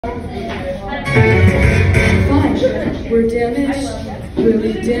Fine, we're damaged,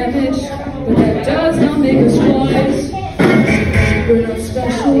 really damaged, but that does not make us wise. We're not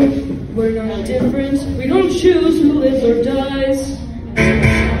special, we're not different, we don't choose who lives or dies.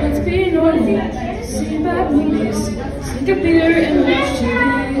 Let's be normal, see bad movies, sneak a beer and watch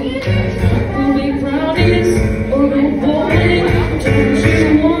TV. We'll make brownies or go bowling, don't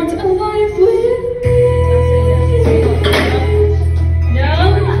you want a life with me? No,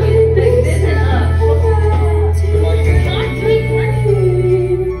 this isn't us.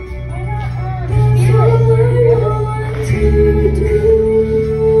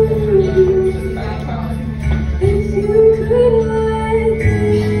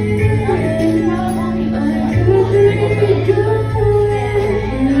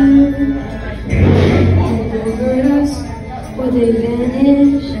 They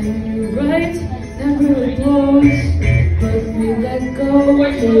vanish, and you're right, that really blows. But we let go,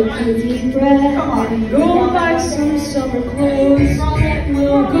 take a deep breath, and go buy some summer clothes.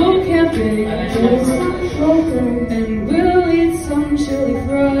 We'll go camping, and we'll eat some chili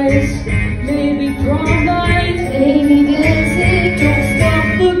fries. Maybe prom night, maybe dancing.